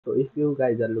So if you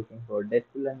guys are looking for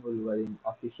Deadpool and Wolverine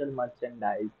official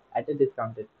merchandise at a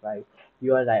discounted price,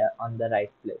 you are on the right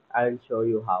place. I will show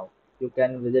you how. You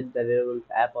can visit the Redwolf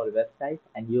app or website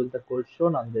and use the code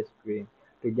shown on the screen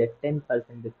to get 10%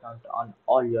 discount on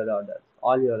all your orders.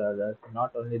 All your orders,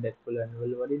 not only Deadpool and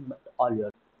Wolverine, but all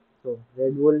your. So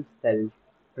Red Wolf sells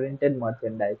printed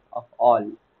merchandise of all,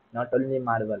 not only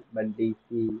Marvel, but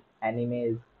DC,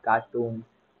 animes, cartoons,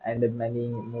 and many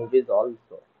movies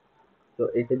also. So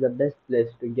it is the best place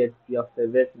to get your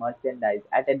favorite merchandise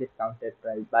at a discounted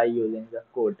price by using the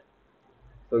code.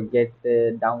 So get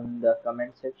down the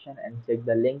comment section and check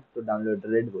the link to download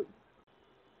Red Bull.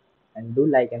 And do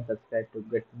like and subscribe to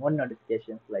get more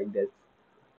notifications like this.